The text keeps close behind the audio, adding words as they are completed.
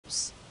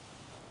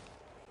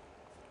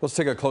Let's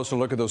take a closer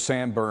look at those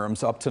sand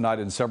berms up tonight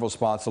in several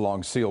spots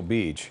along Seal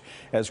Beach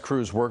as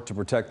crews work to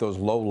protect those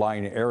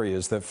low-lying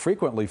areas that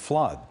frequently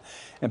flood.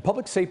 And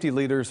public safety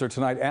leaders are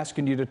tonight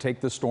asking you to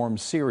take the storm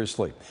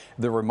seriously.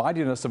 They're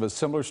reminding us of a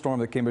similar storm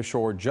that came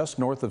ashore just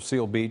north of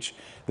Seal Beach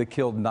that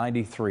killed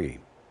 93.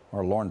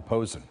 Our Lauren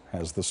Posen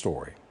has the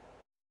story.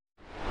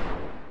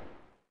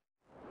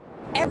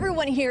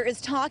 Everyone here is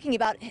talking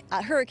about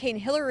Hurricane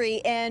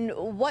Hilary and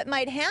what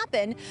might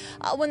happen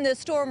when the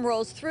storm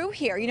rolls through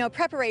here. You know,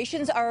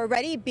 preparations are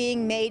already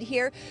being made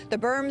here. The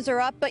berms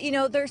are up, but you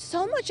know, there's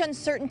so much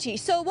uncertainty.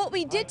 So what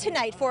we did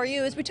tonight for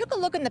you is we took a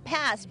look in the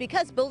past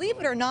because, believe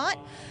it or not,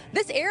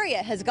 this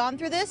area has gone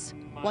through this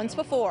once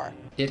before.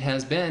 It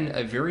has been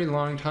a very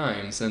long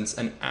time since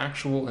an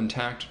actual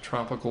intact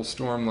tropical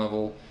storm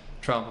level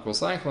tropical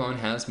cyclone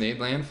has made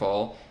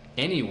landfall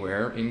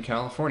anywhere in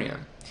California.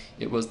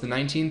 It was the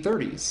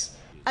 1930s.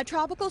 A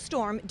tropical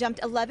storm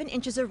dumped 11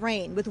 inches of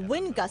rain with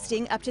wind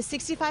gusting up to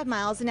 65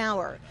 miles an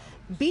hour.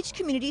 Beach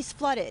communities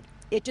flooded.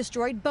 It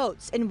destroyed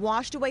boats and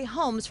washed away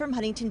homes from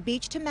Huntington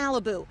Beach to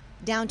Malibu.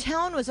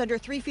 Downtown was under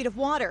 3 feet of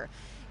water.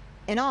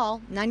 In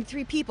all,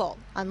 93 people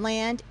on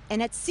land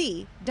and at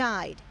sea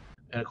died.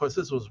 And of course,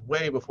 this was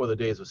way before the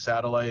days of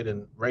satellite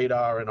and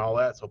radar and all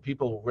that, so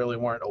people really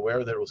weren't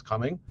aware that it was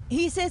coming.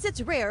 He says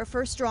it's rare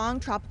for strong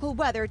tropical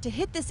weather to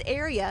hit this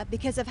area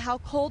because of how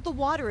cold the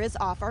water is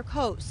off our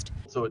coast.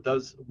 So it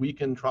does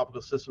weaken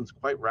tropical systems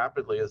quite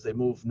rapidly as they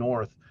move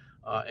north.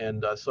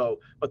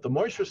 But the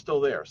moisture is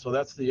still there, so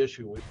that's the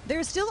issue.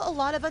 There's still a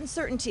lot of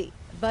uncertainty,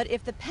 but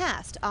if the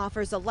past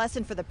offers a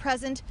lesson for the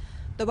present,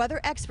 the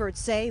weather experts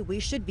say we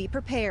should be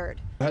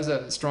prepared. It has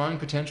a strong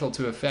potential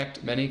to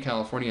affect many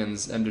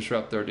Californians and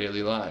disrupt their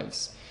daily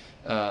lives.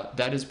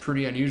 That is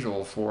pretty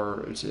unusual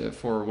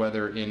for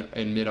weather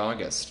in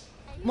mid-August.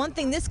 One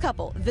thing this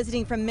couple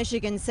visiting from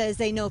Michigan says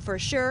they know for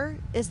sure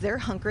is they're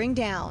hunkering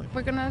down.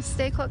 We're going to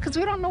stay close because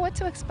we don't know what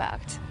to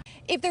expect.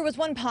 If there was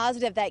one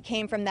positive that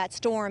came from that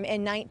storm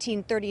in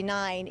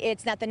 1939,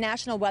 it's that the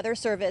National Weather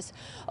Service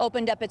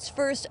opened up its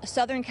first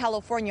Southern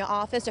California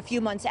office a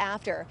few months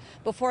after.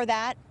 Before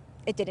that,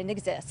 it didn't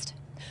exist.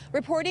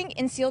 Reporting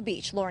in Seal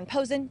Beach, Lauren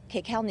Posen,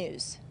 KCAL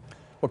News.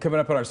 Well, coming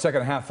up in our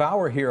second half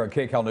hour here on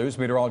KCAL News,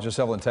 meteorologist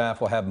Evelyn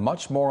Taft will have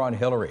much more on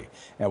Hilary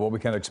and what we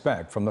can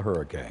expect from the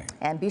hurricane.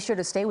 And be sure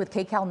to stay with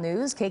KCAL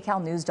News,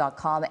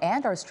 KCALnews.com,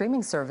 and our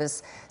streaming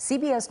service,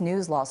 CBS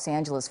News Los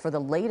Angeles, for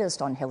the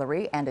latest on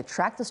Hilary. And to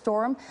track the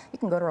storm, you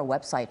can go to our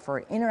website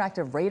for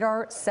interactive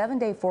radar,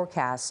 7-day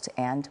forecast,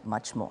 and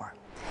much more.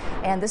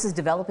 And this is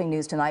developing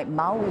news tonight.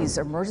 Maui's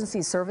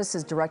emergency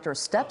services director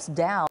steps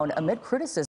down amid criticism